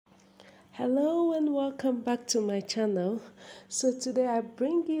Hello and welcome back to my channel. So today I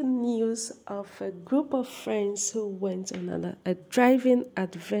bring you news of a group of friends who went on a driving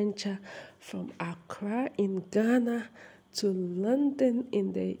adventure from Accra in Ghana to London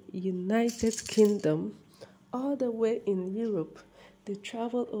in the United Kingdom, all the way in Europe. They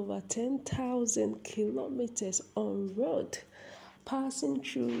traveled over 10,000 kilometers on road, passing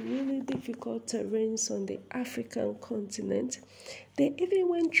through really difficult terrains on the African continent. They even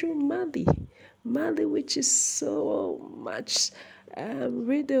went through Mali, which is so much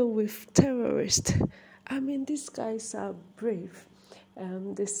riddled with terrorists. I mean, these guys are brave.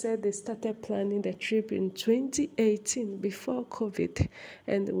 They said they started planning the trip in 2018 before COVID,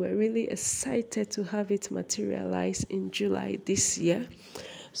 and they were really excited to have it materialize in July this year.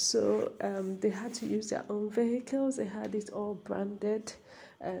 So they had to use their own vehicles. They had it all branded,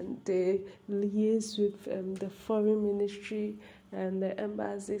 and they liaised with the foreign ministry and the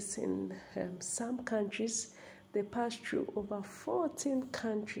embassies in some countries. They passed through over 14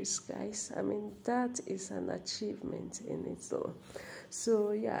 countries, guys. I mean, that is an achievement in itself.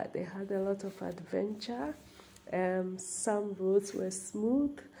 So yeah, they had a lot of adventure. Some roads were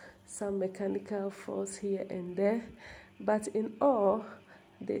smooth, some mechanical faults here and there, but in all,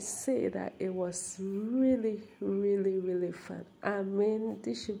 they say that it was really, really, really fun. I mean,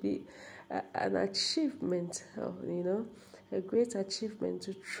 this should be an achievement, a great achievement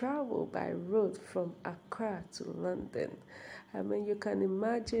to travel by road from Accra to London. I mean, you can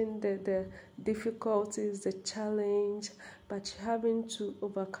imagine the difficulties, the challenge, but having to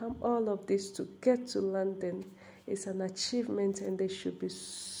overcome all of this to get to London is an achievement, and they should be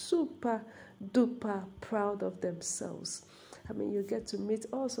super duper proud of themselves. I mean, you get to meet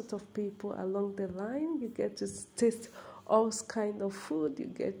all sorts of people along the line. You get to taste all kinds of food. You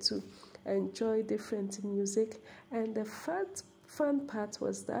get to enjoy different music. And the fun part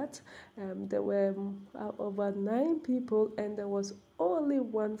was that there were over 9 people, and there was only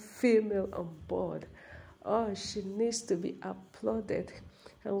one female on board. Oh, she needs to be applauded.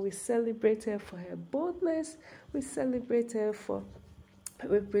 And we celebrate her for her boldness. We celebrate her for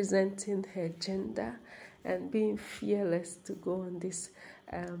representing her gender and being fearless to go on this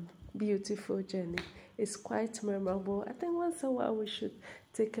beautiful journey. It's quite memorable. I think once in a while we should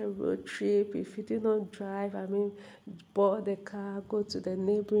take a road trip. If you do not drive, I mean, board a car, go to the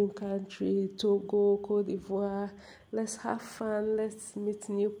neighboring country, Togo, Cote d'Ivoire. Let's have fun. Let's meet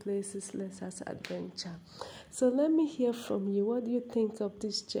new places. Let's have adventure. So let me hear from you. What do you think of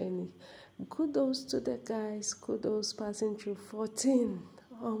this journey? Kudos to the guys. Kudos passing through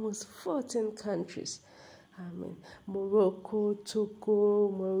almost 14 countries. I mean, Morocco, Togo,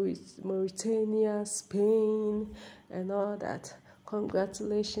 Mauritania, Spain, and all that.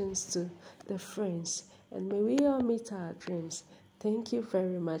 Congratulations to the friends, and may we all meet our dreams. Thank you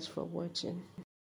very much for watching.